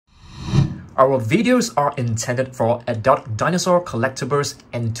Our videos are intended for adult dinosaur collectibles,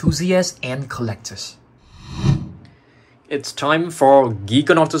 enthusiasts, and collectors. It's time for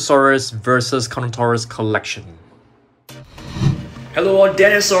Giganotosaurus versus Carnotaurus collection. Hello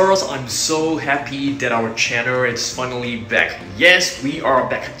dinosaurs, I'm so happy that our channel is finally back. Yes, we are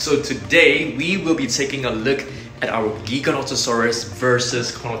back. So today we will be taking a look at our Giganotosaurus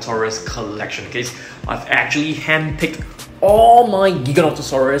versus Carnotaurus collection. Okay, I've actually handpicked all my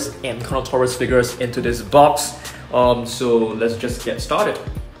Giganotosaurus and Carnotaurus figures into this box. So let's just get started.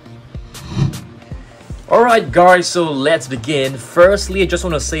 Alright guys, so let's begin. Firstly, I just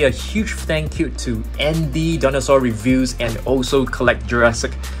want to say a huge thank you to Andy Dinosaur Reviews and also Collect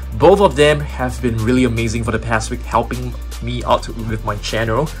Jurassic. Both of them have been really amazing for the past week, helping me out with my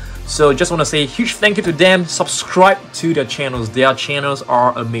channel. So just want to say a huge thank you to them. Subscribe to their channels. Their channels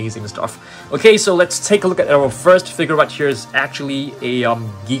are amazing stuff. Okay, so let's take a look at our first figure right here. Is actually a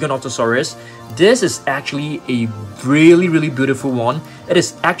Giganotosaurus. This is actually a really beautiful one. It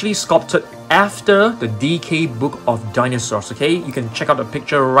is actually sculpted after the DK Book of Dinosaurs. Okay, you can check out the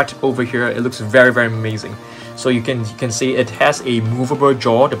picture right over here. It looks very amazing. So you can see it has a movable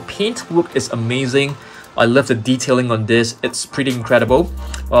jaw. The paint work is amazing. I love the detailing on this. It's pretty incredible.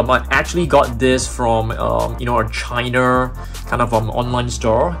 I actually got this from a China kind of online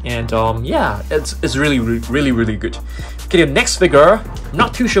store, and yeah, it's really good. Okay, the next figure,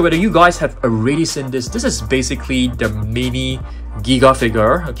 not too sure whether you guys have already seen this. This is basically the mini Giga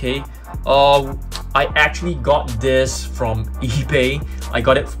figure. Okay, I actually got this from eBay. I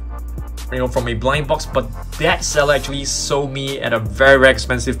got it from a blind box, but that seller actually sold me at a very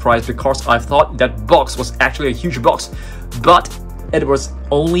expensive price because I thought that box was actually a huge box, but it was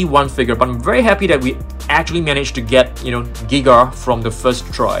only one figure. But I'm very happy that we actually managed to get Giga from the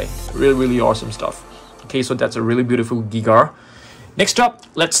first try. Really awesome stuff. Okay, so that's a really beautiful Giga. Next up,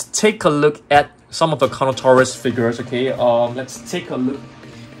 let's take a look at some of the Carnotaurus figures. Okay, let's take a look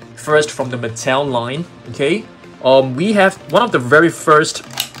first from the Mattel line. Okay, we have one of the very first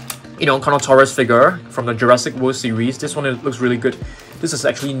Carnotaurus figure from the Jurassic World series. This one looks really good. This is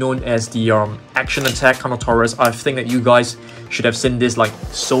actually known as the Action Attack Carnotaurus. I think that you guys should have seen this like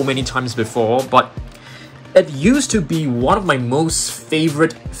so many times before, but it used to be one of my most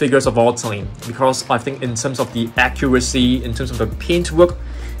favorite figures of all time because I think in terms of the accuracy, in terms of the paintwork,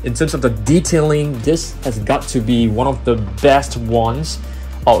 in terms of the detailing, this has got to be one of the best ones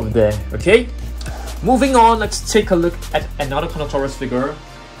out there. Okay, moving on, let's take a look at another Carnotaurus figure.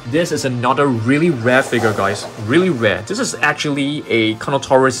 This is another really rare figure, guys. Really rare. This is actually a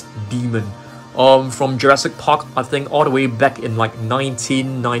Carnotaurus demon from Jurassic Park, I think all the way back in like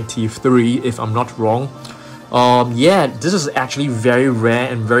 1993, if I'm not wrong. Yeah, this is actually very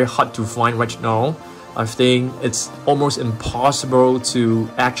rare and very hard to find right now. I think it's almost impossible to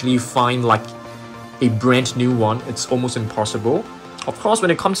actually find like a brand new one. It's almost impossible. Of course,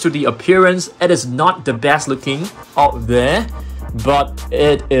 when it comes to the appearance, it is not the best looking out there, but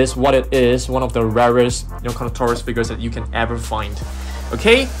it is what it is. One of the rarest Carnotaurus figures that you can ever find.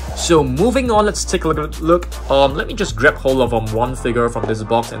 Okay, so moving on, let's take a look. Let me just grab hold of one figure from this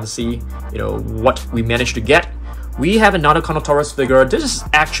box and see what we managed to get. We have another Carnotaurus figure. This is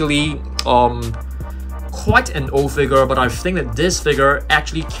actually quite an old figure, but I think that this figure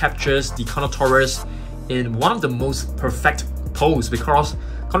actually captures the Carnotaurus in one of the most perfect pose, because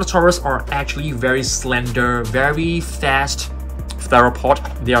Carnotaurus are actually very slender, very fast theropod.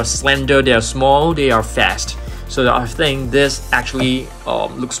 They are slender, they are small, they are fast. So I think this actually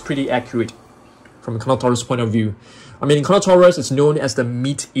looks pretty accurate from a Carnotaurus point of view. I mean, Carnotaurus is known as the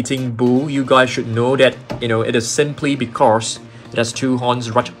meat-eating bull. You guys should know that, it is simply because it has two horns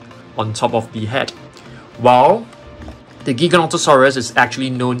right on top of the head. While the Giganotosaurus is actually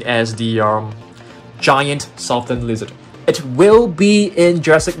known as the giant southern lizard. It will be in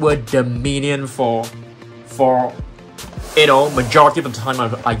Jurassic World Dominion for majority of the time,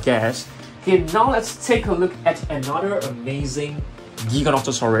 I guess. Okay, now let's take a look at another amazing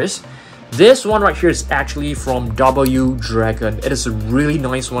Giganotosaurus. This one right here is actually from W Dragon. It is a really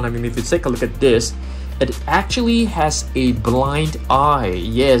nice one. I mean, if you take a look at this, it actually has a blind eye.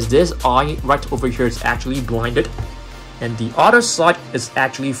 Yes, this eye right over here is actually blinded, and the other side is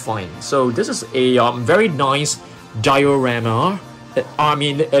actually fine. So this is a very nice diorama. It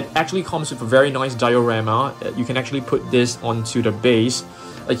actually comes with a very nice diorama. You can actually put this onto the base.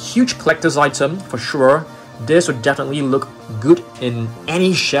 A huge collector's item for sure. This would definitely look good in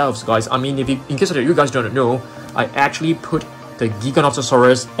any shelves, guys. I mean, in case you guys don't know, I actually put the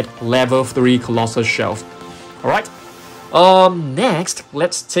Giganotosaurus at level 3 Colossus shelf. Alright. Next,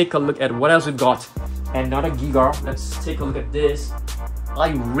 let's take a look at what else we've got. Another Giga. Let's take a look at this.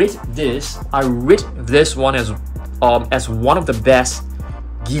 I rate this one as one of the best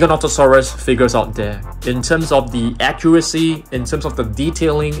Giganotosaurus figures out there. In terms of the accuracy, in terms of the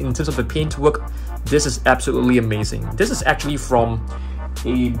detailing, in terms of the paintwork, this is absolutely amazing. This is actually from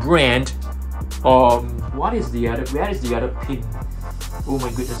a brand. Where is the other pin? Oh my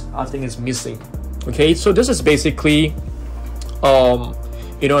goodness, I think it's missing. Okay, so this is basically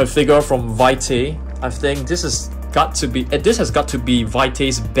a figure from Vitae. I think this has got to be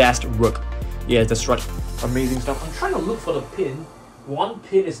Vitae's best work. Yeah, that's right. Amazing stuff. I'm trying to look for the pin. One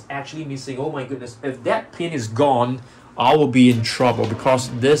pin is actually missing. Oh my goodness, if that pin is gone, I will be in trouble,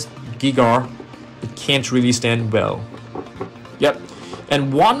 because this Gigar, it can't really stand well. Yep.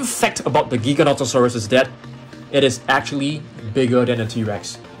 And one fact about the Giganotosaurus is that it is actually bigger than a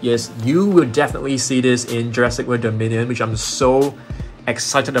T-Rex. Yes, you will definitely see this in Jurassic World Dominion, which I'm so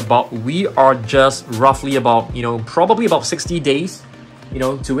excited about. We are just roughly about, probably about 60 days,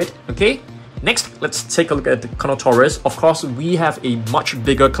 to it, okay? Next, let's take a look at the Carnotaurus. Of course, we have a much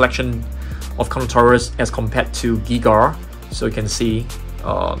bigger collection of Carnotaurus as compared to Gigar. So you can see,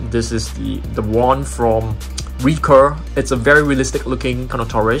 this is the one from Recur. It's a very realistic looking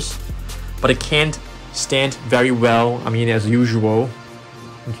Carnotaurus, but it can't stand very well, as usual.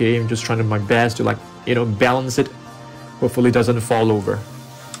 Okay, I'm just trying my best to balance it. Hopefully it doesn't fall over.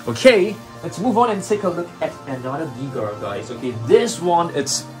 Okay, let's move on and take a look at another Gigar, guys. Okay, this one,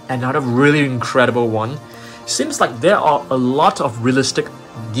 it's another really incredible one. Seems like there are a lot of realistic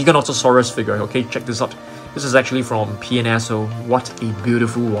Giganotosaurus figure. Okay, check this out. This is actually from PNSO. What a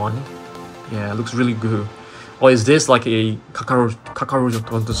beautiful one. Yeah, it looks really good. Or is this like a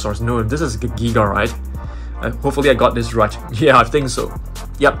Carnotaurus? No, this is a Giga, right? Hopefully I got this right. Yeah, I think so.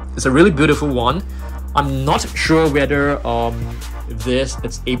 Yep, it's a really beautiful one. I'm not sure whether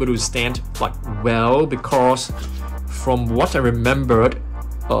it's able to stand well, because from what I remembered,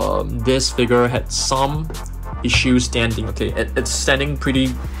 this figure had some issues standing. Okay, it's standing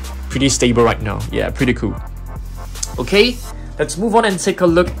pretty stable right now. Yeah, pretty cool. Okay, let's move on and take a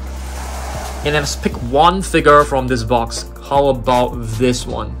look, and let's pick one figure from this box. How about this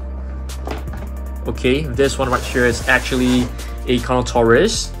one? Okay, this one right here is actually a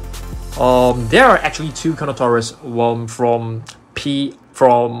Carnotaurus. There are actually two Carnotaurus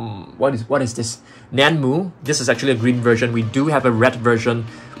from what is this? Nanmu. This is actually a green version. We do have a red version,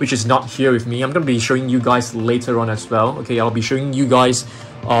 which is not here with me. I'm going to be showing you guys later on as well. Okay, I'll be showing you guys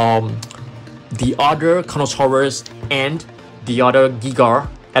the other Carnotaurus and the other Gigar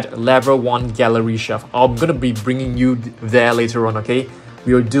at level 1 gallery shelf. I'm going to be bringing you there later on, okay?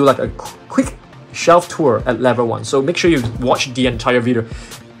 We will do a quick shelf tour at level 1. So make sure you watch the entire video.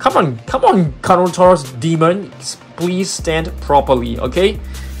 Come on, Carnotaurus demon, please stand properly, okay?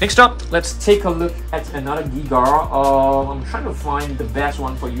 Next up, let's take a look at another Gigar. I'm trying to find the best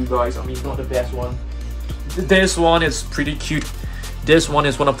one for you guys. Not the best one. This one is pretty cute. This one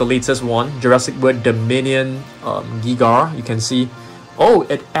is one of the latest one, Jurassic World Dominion Gigar. You can see, oh,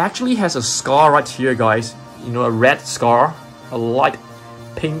 it actually has a scar right here, guys. A red scar, a light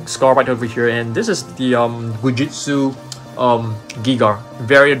pink scar right over here, and this is the Gujitsu Gigar.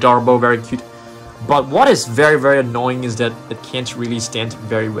 Very adorable, very cute. But what is very annoying is that it can't really stand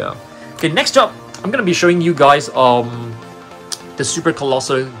very well. Okay, next up, I'm gonna be showing you guys the super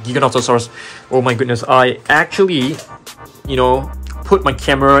colossal Giganotosaurus. Oh my goodness, I actually put my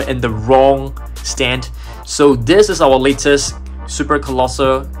camera in the wrong stand. So this is our latest super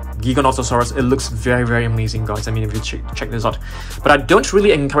colossal Giganotosaurus. It looks very amazing, guys. if you check this out. But I don't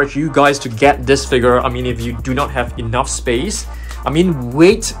really encourage you guys to get this figure. If you do not have enough space,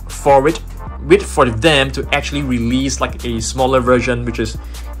 wait for it. Wait for them to actually release a smaller version, which is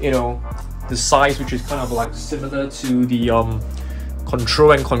the size which is kind of similar to the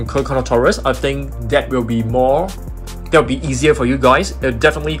Control and Conquer Carnotaurus. I think that will be easier for you guys. It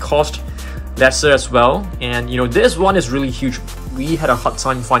definitely cost lesser as well, and this one is really huge. We had a hard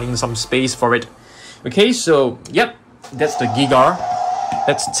time finding some space for it. Okay, so yep, that's the Gigar.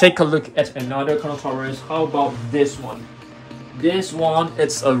 Let's take a look at another Carnotaurus. How about this one? This one,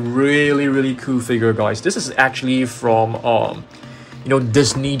 it's a really cool figure, guys. This is actually from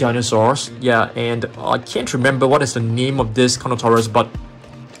Disney Dinosaurs. Yeah, and I can't remember what is the name of this Carnotaurus, but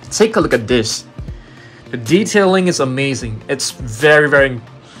take a look at this. The detailing is amazing. It's very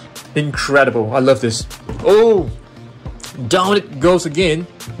incredible. I love this. Oh, down it goes again.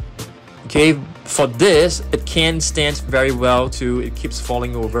 Okay, for this, it can stand very well too. It keeps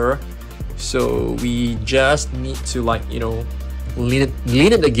falling over, so we just need to lean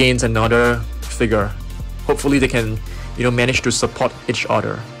it against another figure. Hopefully they can manage to support each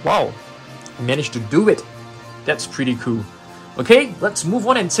other. Wow, managed to do it. That's pretty cool. Okay, let's move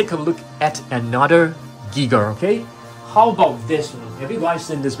on and take a look at another Giga, okay? How about this one? Have you guys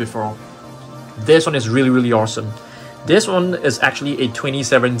seen this before? This one is really awesome. This one is actually a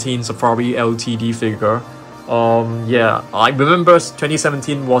 2017 Safari LTD figure. Yeah, I remember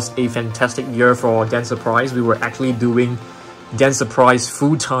 2017 was a fantastic year for Dan Surprise. We were actually doing Dan Surprise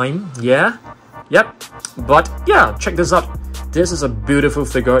full time. Yeah, yep. But yeah, check this out. This is a beautiful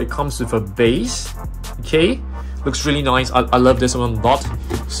figure. It comes with a base. Okay, looks really nice. I love this one a lot.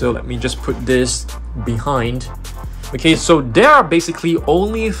 So let me just put this behind. Okay, so there are basically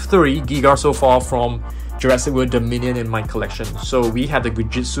only 3 Giga so far from Jurassic World Dominion in my collection. So we have the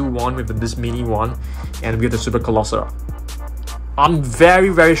Gujitsu one with this mini one, and we have the Super Colossal. I'm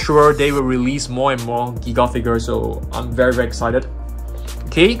very sure they will release more and more Giga figures, so I'm very excited.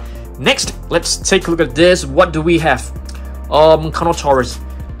 Okay, next let's take a look at this. What do we have? Carnotaurus.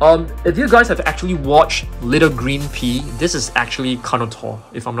 If you guys have actually watched Little Green Pea, this is actually Carnotaurus,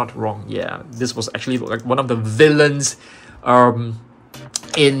 if I'm not wrong. Yeah, this was actually like one of the villains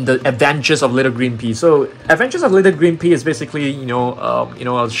in the Adventures of Little Green Pea. So Adventures of Little Green Pea is basically, you know,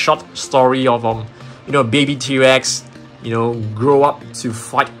 a short story of baby T-Rex, grow up to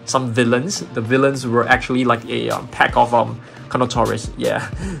fight some villains. The villains were actually like a pack of Carnotaurus. Yeah,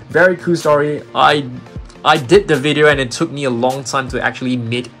 very cool story. I did the video and it took me a long time to actually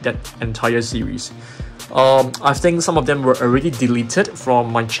make that entire series. I think some of them were already deleted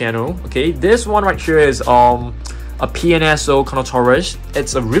from my channel. Okay, this one right here is a PNSO Carnotaurus.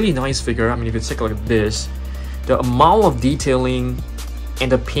 It's a really nice figure. I mean, if you take a look at this, the amount of detailing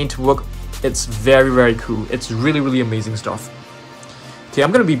and the paint work, it's very cool. It's really amazing stuff. Okay,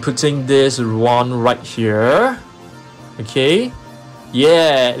 I'm gonna be putting this one right here. Okay,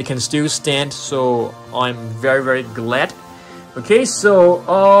 yeah, it can still stand, so I'm very glad. Okay,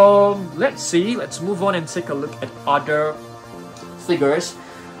 so let's see, let's move on and take a look at other figures.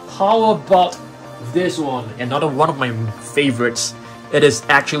 How about this one? Another one of my favorites. It is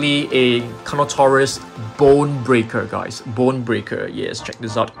actually a Carnotaurus Bone Breaker, guys. Bone Breaker. Yes, check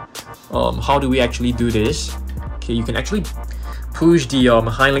this out. How do we actually do this? Okay, you can actually push the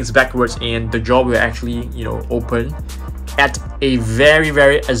hind legs backwards and the jaw will actually, open at a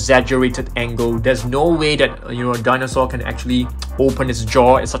very exaggerated angle. There's no way that a dinosaur can actually open its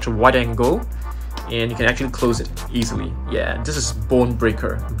jaw at such a wide angle, and you can actually close it easily. Yeah, this is Bone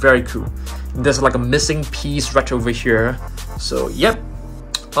Breaker. Very cool. There's like a missing piece right over here. So yep.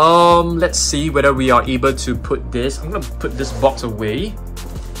 Let's see whether we are able to put this. I'm gonna put this box away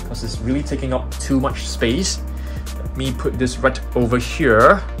because it's really taking up too much space. Let me put this right over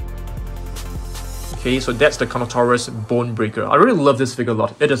here. Okay, so that's the Carnotaurus Bone Breaker. I really love this figure a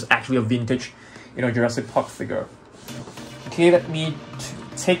lot. It is actually a vintage, Jurassic Park figure. Okay, let me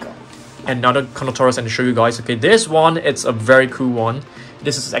take another Carnotaurus and show you guys. Okay, this one, it's a very cool one.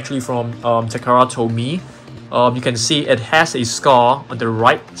 This is actually from Takara Tomy. You can see it has a scar on the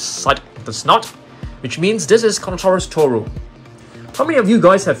right side of the snout, which means this is Carnotaurus Toro. How many of you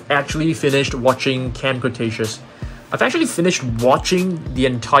guys have actually finished watching Camp Cretaceous? I've actually finished watching the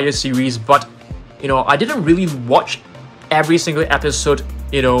entire series, but I didn't really watch every single episode,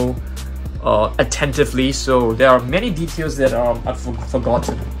 attentively, so there are many details that I've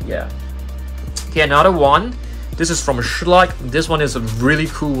forgotten. Yeah. Okay, another one. This is from Schleich. This one is a really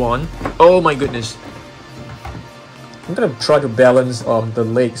cool one. Oh my goodness. I'm gonna try to balance the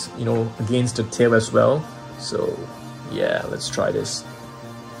legs, against the tail as well. So yeah, let's try this.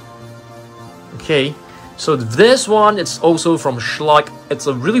 Okay. So this one, it's also from Schleich. It's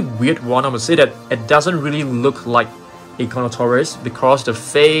a really weird one. I would say that it doesn't really look like a Carnotaurus because the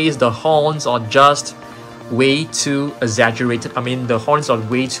face, the horns are just way too exaggerated. I mean, the horns are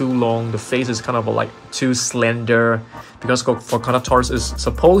way too long. The face is kind of like too slender because for Carnotaurus is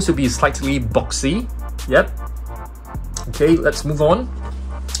supposed to be slightly boxy. Yep. Okay, let's move on.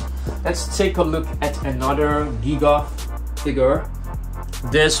 Let's take a look at another Giga figure.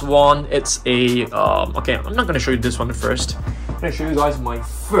 This one, it's a okay, I'm not gonna show you this one first. I'm gonna show you guys my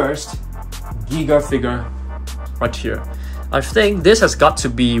first Giga figure right here. I think this has got to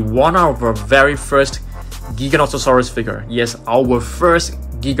be one of our very first Giganotosaurus figure. Yes, our first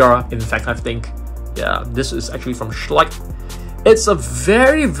Giga, in fact, I think. Yeah, this is actually from Schleich. It's a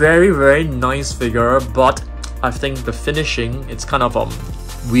very nice figure, but I think the finishing, it's kind of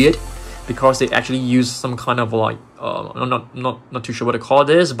weird because they actually use some kind of like I'm not too sure what to call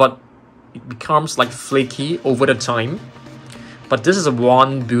this, but it becomes like flaky over the time. But this is a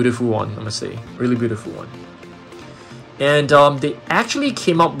one beautiful one, I must say, really beautiful one. And they actually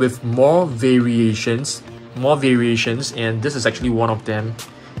came up with more variations, and this is actually one of them.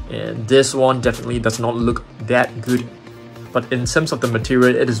 And this one definitely does not look that good but in terms of the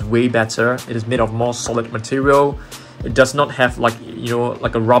material, it is way better. It is made of more solid material. It does not have like, you know,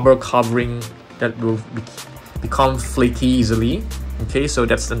 like a rubber covering that will become flaky easily. Okay, so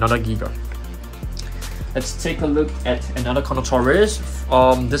that's another Giga. Let's take a look at another Carnotaurus.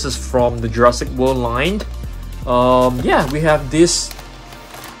 This is from the Jurassic World line. Yeah, we have this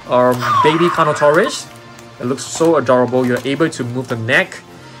baby Carnotaurus. It looks so adorable. You're able to move the neck,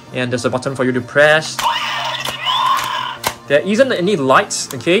 and there's a button for you to press. There isn't any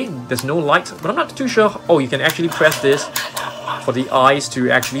lights, okay? There's no light, but I'm not too sure. Oh, you can actually press this for the eyes to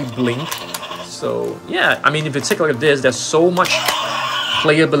actually blink. So yeah, I mean, if you take a look at this, there's so much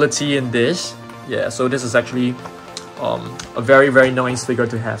playability in this. Yeah, so this is actually a very nice figure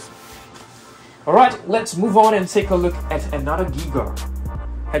to have. Alright, let's move on and take a look at another Giga.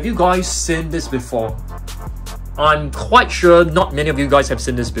 Have you guys seen this before? I'm quite sure not many of you guys have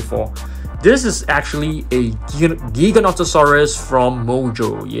seen this before. This is actually a Giganotosaurus from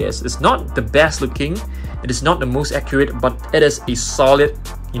Mojo. Yes, it's not the best looking, it is not the most accurate, but it is a solid,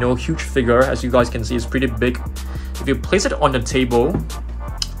 you know, huge figure. As you guys can see, it's pretty big. If you place it on the table,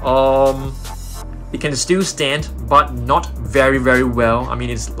 it can still stand, but not very well. I mean,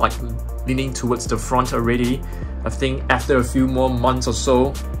 it's like leaning towards the front already. I think after a few more months or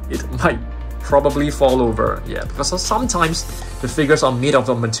so, it might probably fall over. Yeah, because sometimes the figures are made of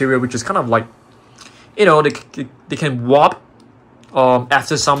a material which is kind of like, you know, they can warp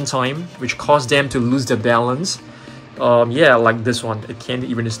after some time, which cause them to lose their balance. Yeah, like this one, it can't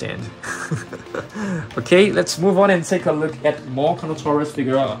even stand. Okay, let's move on and take a look at more Carnotaurus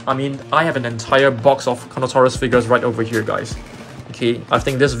figure. I mean, I have an entire box of Carnotaurus figures right over here, guys. Okay, I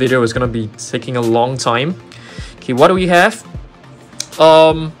think this video is gonna be taking a long time. Okay, what do we have?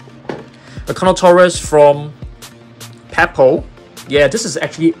 A Carnotaurus from Peppo. Yeah, this is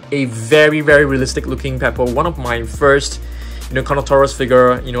actually a very realistic looking Peppo. One of my first, you know, Carnotaurus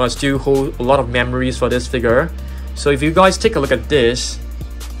figure. You know, I still hold a lot of memories for this figure. So if you guys take a look at this,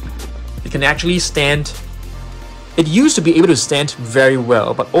 it can actually stand. It used to be able to stand very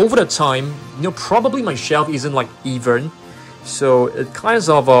well, but over the time, you know, probably my shelf isn't like even, so it kind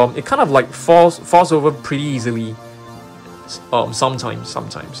of like falls over pretty easily.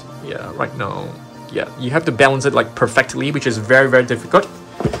 Sometimes. Yeah, right now, yeah, you have to balance it like perfectly, which is very difficult.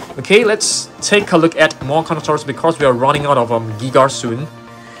 Okay, let's take a look at more Carnotaurus because we are running out of Giga soon.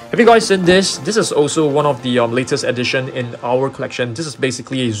 Have you guys seen this? This is also one of the latest edition in our collection. This is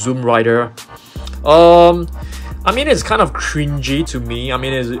basically a Zoom Rider. I mean, it's kind of cringy to me. I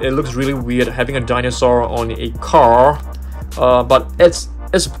mean, it looks really weird having a dinosaur on a car, but it's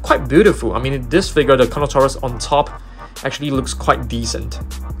quite beautiful. I mean, this figure, the Carnotaurus on top, actually looks quite decent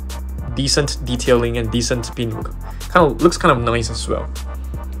detailing and decent pinwork. Looks kind of nice as well.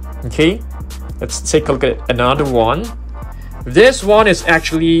 Okay, let's take a look at another one. This one is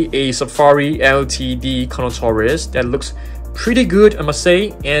actually a Safari LTD Carnotaurus that looks pretty good, I must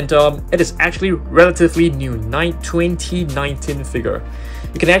say, and it is actually relatively new, 2019 figure.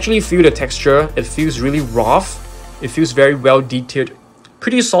 You can actually feel the texture. It feels really rough. It feels very well detailed.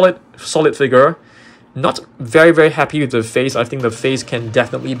 Pretty solid figure. Not very happy with the face. I think the face can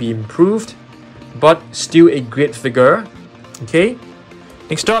definitely be improved, but still a great figure. Okay,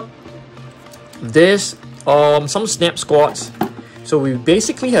 next up, this some snap squats. So we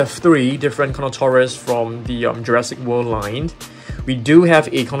basically have 3 different Carnotaurus from the Jurassic World line. We do have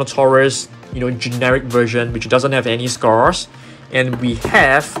a Carnotaurus, you know, generic version which doesn't have any scars, and we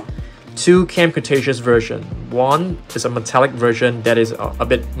have 2 Camp Cretaceous version. One is a metallic version that is a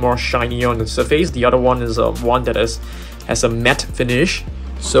bit more shiny on the surface. The other one is one that has a matte finish.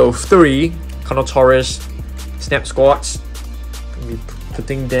 So 3 Carnotaurus snap squats. We're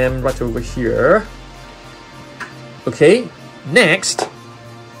putting them right over here. Okay, next,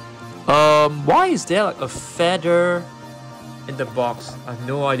 why is there like a feather in the box? I have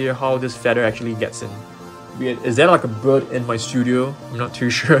no idea how this feather actually gets in. Weird. Is there like a bird in my studio? I'm not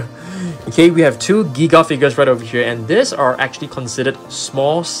too sure. Okay, we have 2 Giga figures right over here, and these are actually considered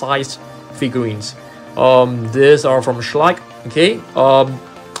small sized figurines. These are from Schleich. Okay,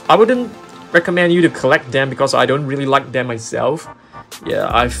 I wouldn't recommend you to collect them because I don't really like them myself. Yeah,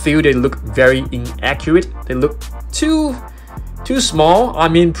 I feel they look very inaccurate. They look too small. I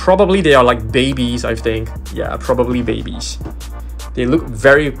mean, probably they are like babies, I think. Yeah, probably babies. They look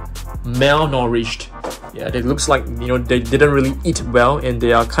very malnourished. Yeah, it looks like, you know, they didn't really eat well, and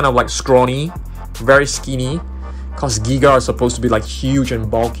they are kind of like scrawny, very skinny, because Giga are supposed to be like huge and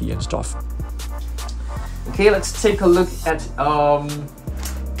bulky and stuff. Okay, let's take a look at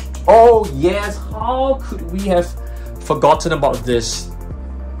oh yes, how could we have forgotten about this?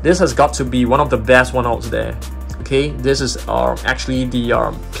 This has got to be one of the best one out there. Okay, this is actually the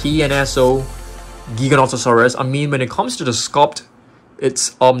PNSO Giganotosaurus. I mean, when it comes to the sculpt,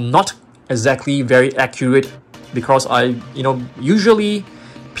 it's not exactly very accurate, because I usually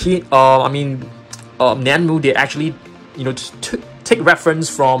Nanmu, they actually take reference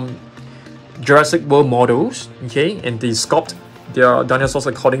from Jurassic World models, okay, and they sculpt their dinosaurs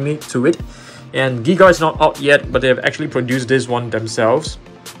accordingly to it. And Giga is not out yet, but they have actually produced this one themselves.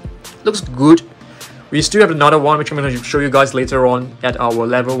 Looks good. We still have another one which I'm going to show you guys later on at our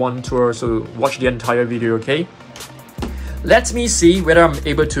level 1 tour, so watch the entire video, okay? Let me see whether I'm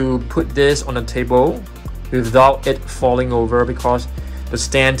able to put this on a table without it falling over, because the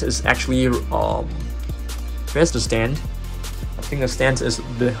stand is actually where's the stand? I think the stand is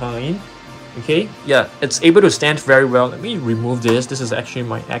behind. Okay, yeah, it's able to stand very well. Let me remove this. This is actually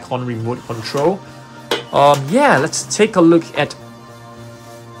my aircon remote control. Yeah, let's take a look at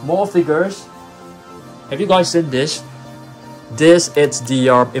more figures. Have you guys seen this? This is the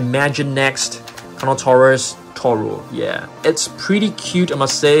Imaginext Carnotaurus Toro. Yeah, it's pretty cute, I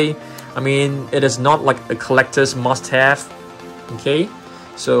must say. I mean, it is not like a collector's must-have. Okay,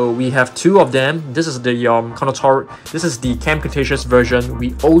 so we have two of them. This is the Carnotaurus. This is the Camp Cretaceous version.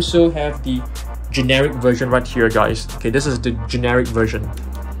 We also have the generic version right here, guys. Okay, this is the generic version.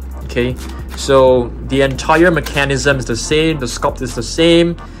 Okay, so the entire mechanism is the same, the sculpt is the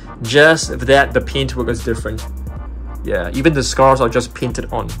same, just that the paintwork is different. Yeah, even the scars are just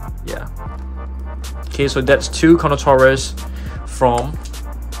painted on. Yeah. Okay, so that's two Carnotaurus from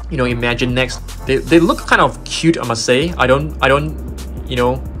Imaginext. They look kind of cute, I must say. I don't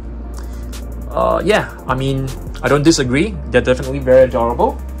yeah, I mean, I don't disagree. They're definitely very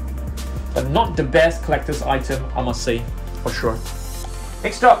adorable, but not the best collector's item, I must say, for sure.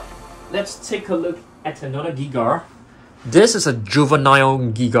 Next up, let's take a look at another Giga. This is a juvenile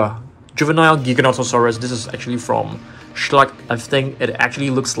Giganotosaurus. This is actually from Schlag. I think it actually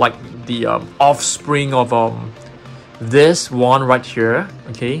looks like the offspring of this one right here.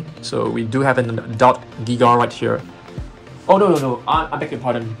 Okay, so we do have an adult Giga right here. Oh no, I beg your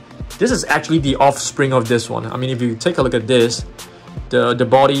pardon. This is actually the offspring of this one. I mean, if you take a look at this, the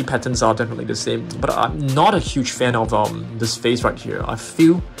body patterns are definitely the same, but I'm not a huge fan of this face right here. I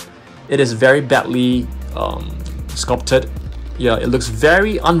feel it is very badly sculpted. Yeah, it looks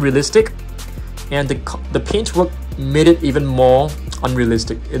very unrealistic, and the paintwork made it even more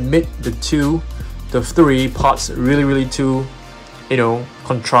unrealistic. It made the three parts really too,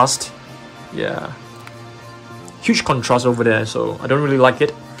 contrast. Yeah, huge contrast over there, so I don't really like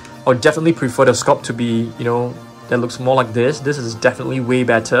it. I would definitely prefer the sculpt to be, that looks more like this. This is definitely way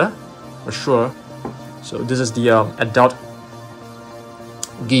better, for sure. So this is the adult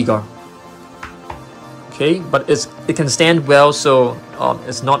Giga. Okay, but it can stand well, so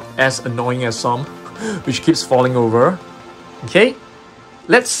it's not as annoying as some, which keeps falling over. Okay,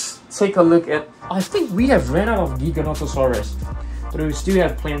 let's take a look at. I think we have ran out of Giganotosaurus, but we still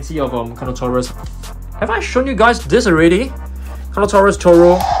have plenty of Carnotaurus. Have I shown you guys this already? Carnotaurus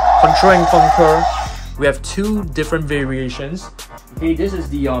Toro, Control and Conquer. We have two different variations. Okay, this is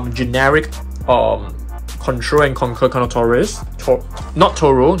the generic Control and Conquer Carnotaurus. Not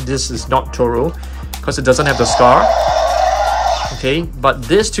Toro. This is not Toro because it doesn't have the scar. Okay, but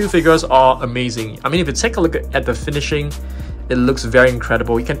these two figures are amazing. I mean, if you take a look at the finishing, it looks very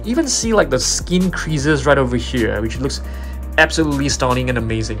incredible. You can even see like the skin creases right over here, which looks absolutely stunning and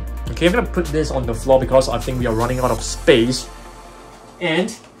amazing. Okay, I'm gonna put this on the floor because I think we are running out of space,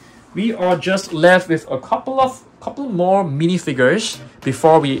 and we are just left with a couple more minifigures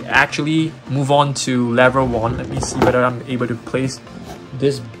before we actually move on to level 1. Let me see whether I'm able to place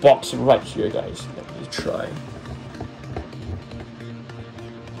this box right here, guys. Let me try.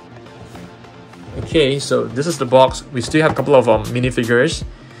 Okay, so this is the box. We still have a couple of minifigures.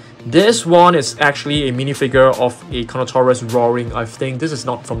 This one is actually a minifigure of a Carnotaurus roaring. I think this is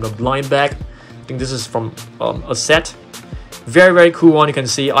not from the blind bag. I think this is from a set. Very cool one. You can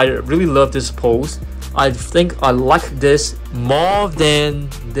see I really love this pose. I think I like this more than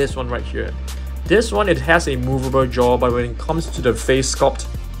this one right here. This one, it has a movable jaw, but when it comes to the face sculpt,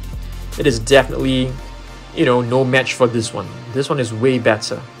 it is definitely, no match for this one. This one is way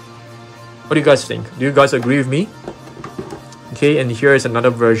better. What do you guys think? Do you guys agree with me? Okay, and here is another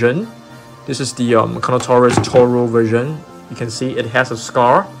version. This is the Carnotaurus Toro version. You can see it has a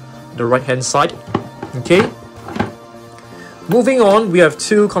scar on the right hand side. Okay. Moving on, we have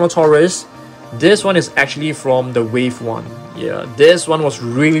two Carnotaurus. This one is actually from the Wave 1. Yeah, this one was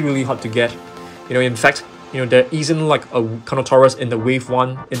really hard to get. In fact, there isn't like a Carnotaurus in the Wave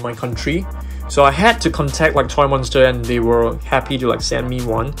 1 in my country. So I had to contact like Toy Monster, and they were happy to like send me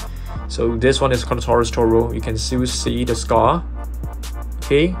one. So this one is Carnotaurus Toro. You can still see the scar.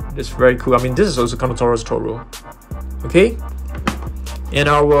 Okay, that's very cool. I mean, this is also Carnotaurus Toro. Okay, and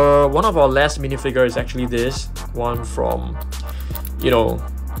our one of our last minifigure is actually this one from, you know,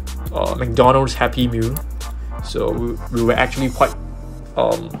 McDonald's Happy Meal. So we were actually quite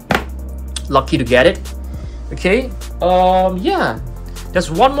lucky to get it. Okay, yeah, there's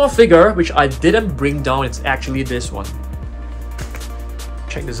one more figure which I didn't bring down. It's actually this one.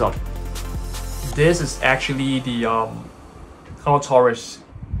 Check this out. This is actually the Carnotaurus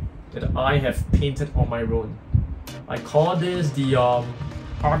that I have painted on my own. I call this the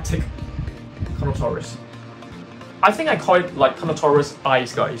Arctic Carnotaurus. I think I call it like Carnotaurus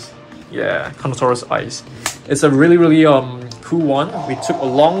Ice, guys. Yeah, Carnotaurus Ice. It's a really cool one. We took a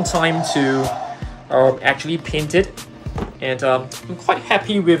long time to actually paint it, and I'm quite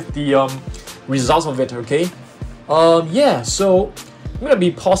happy with the results of it. Okay, yeah, so I'm gonna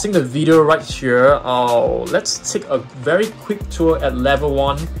be pausing the video right here. Let's take a very quick tour at level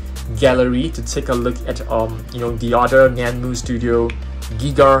 1 gallery to take a look at you know, the other Nanmu Studio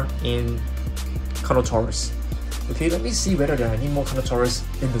Giga and Carnotaurus. Okay, let me see whether there are any more Carnotaurus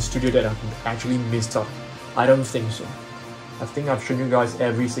in the studio that I've actually missed out. I don't think so. I think I've shown you guys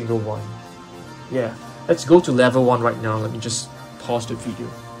every single one. Yeah, let's go to level 1 right now. Let me just pause the video.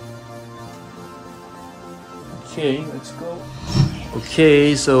 Okay, let's go.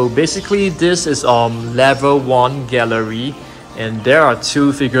 Okay, so basically this is level 1 gallery, and there are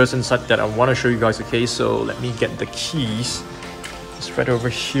 2 figures inside that I want to show you guys. Okay, so let me get the keys. It's right over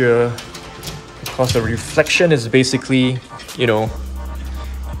here, because the reflection is basically, you know,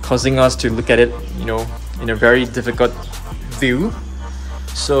 causing us to look at it, you know, in a very difficult view.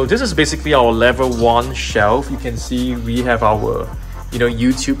 So this is basically our level 1 shelf. You can see we have our, you know,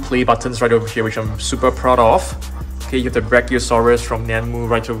 YouTube play buttons right over here, which I'm super proud of. Okay, you have the Brachiosaurus from Nanmu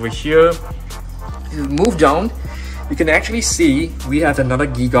right over here. If you move down, you can actually see we have another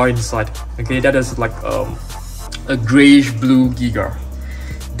Giga inside. Okay, that is like a grayish blue Giga.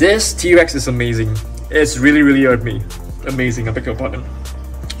 This T-Rex is amazing. It's really amazing. I beg your pardon.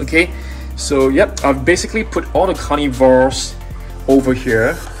 Okay, so yep, I've basically put all the carnivores over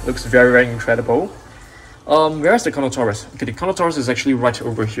here. Looks very incredible. Where's the Carnotaurus? Okay, the Carnotaurus is actually right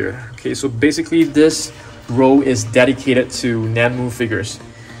over here. Okay, so basically this row is dedicated to Nanmu figures.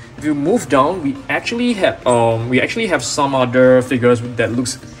 If you move down, we actually have some other figures that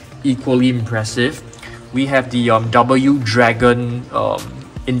looks equally impressive. We have the W Dragon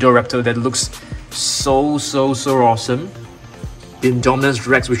Indoraptor that looks so awesome. The Indominus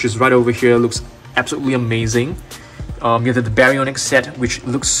Rex, which is right over here, looks absolutely amazing. You have the Baryonyx set, which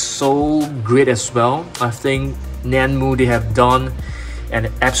looks so great as well. I think Nanmu, they have done an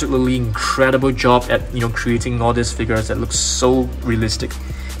absolutely incredible job at, you know, creating all these figures that look so realistic.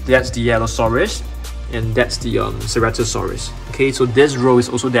 That's the Allosaurus, and that's the Ceratosaurus. Okay, so this row is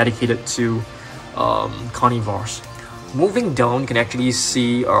also dedicated to carnivores. Moving down, you can actually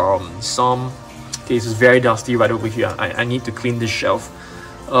see some. Okay, this is very dusty right over here. I need to clean this shelf.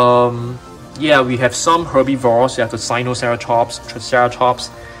 Yeah, we have some herbivores. You have the Sinoceratops, Triceratops,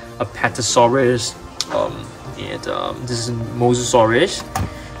 Apatosaurus, and this is Mosasaurus.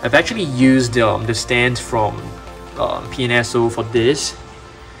 I've actually used the stand from PNSO for this,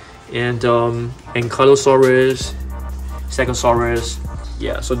 and Ankylosaurus, Stegosaurus.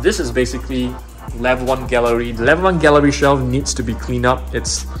 Yeah, so this is basically level 1 gallery. The level 1 gallery shelf needs to be cleaned up.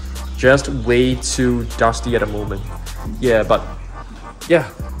 It's just way too dusty at the moment. Yeah, but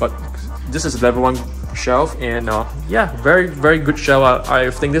this is level 1 shelf, and yeah, very good shelf. I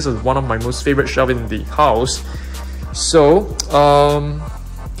think this is one of my most favorite shelf in the house. So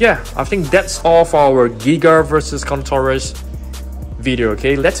yeah, I think that's all for our Giga versus Carnotaurus video.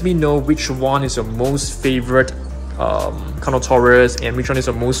 Okay, let me know which one is your most favorite Carnotaurus, and which one is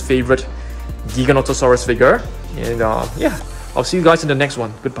your most favorite Giganotosaurus figure. And yeah, I'll see you guys in the next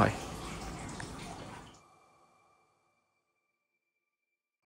one. Goodbye.